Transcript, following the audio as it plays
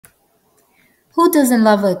Who doesn't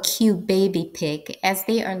love a cute baby pig, as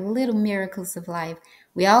they are little miracles of life?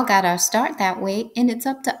 We all got our start that way, and it's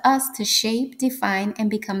up to us to shape, define, and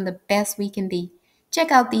become the best we can be. Check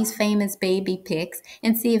out these famous baby pics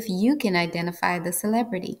and see if you can identify the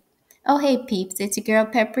celebrity. Oh, hey peeps, it's your girl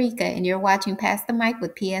Paprika, and you're watching Pass the Mic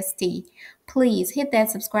with PST. Please hit that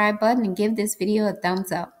subscribe button and give this video a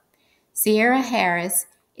thumbs up. Sierra Harris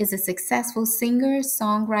is a successful singer,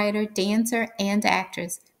 songwriter, dancer, and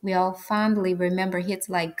actress. We all fondly remember hits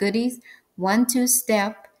like Goodies, One Two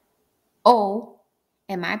Step, Oh,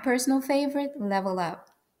 and my personal favorite, Level Up.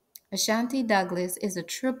 Ashanti Douglas is a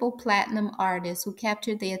triple platinum artist who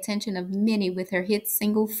captured the attention of many with her hit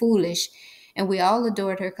single Foolish, and we all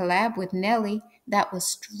adored her collab with Nelly that was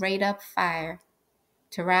straight up fire.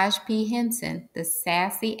 Taraji P. Henson, the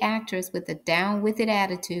sassy actress with a down-with-it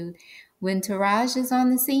attitude. When Taraji is on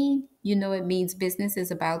the scene, you know it means business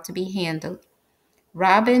is about to be handled.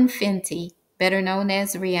 Robin Fenty, better known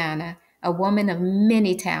as Rihanna, a woman of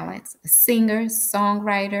many talents, a singer,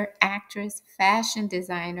 songwriter, actress, fashion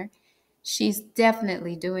designer. She's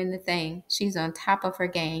definitely doing the thing. She's on top of her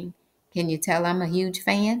game. Can you tell I'm a huge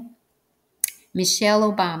fan? Michelle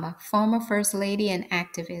Obama, former First Lady and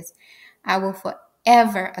activist. I will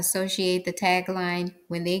forever associate the tagline,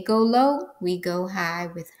 when they go low, we go high,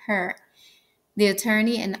 with her. The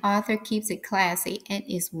attorney and author keeps it classy and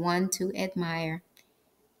is one to admire.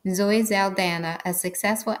 Zoe Saldana, a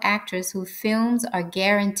successful actress whose films are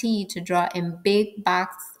guaranteed to draw in big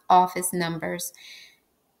box office numbers.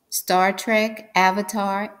 Star Trek,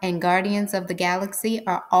 Avatar, and Guardians of the Galaxy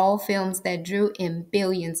are all films that drew in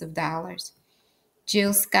billions of dollars.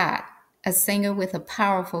 Jill Scott, a singer with a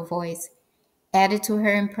powerful voice. Added to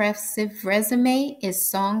her impressive resume is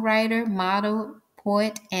songwriter, model,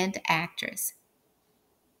 poet, and actress.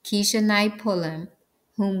 Keisha Knight Pulliam,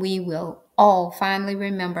 whom we will all fondly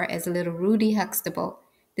remember as little Rudy Huxtable.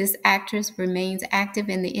 This actress remains active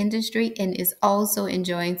in the industry and is also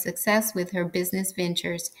enjoying success with her business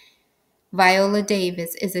ventures. Viola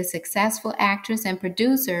Davis is a successful actress and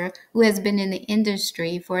producer who has been in the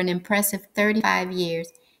industry for an impressive 35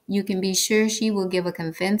 years. You can be sure she will give a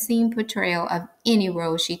convincing portrayal of any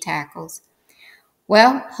role she tackles.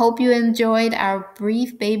 Well, hope you enjoyed our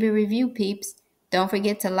brief baby review, peeps. Don't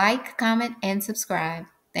forget to like, comment, and subscribe.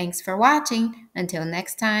 Thanks for watching. Until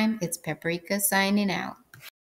next time, it's Paprika signing out.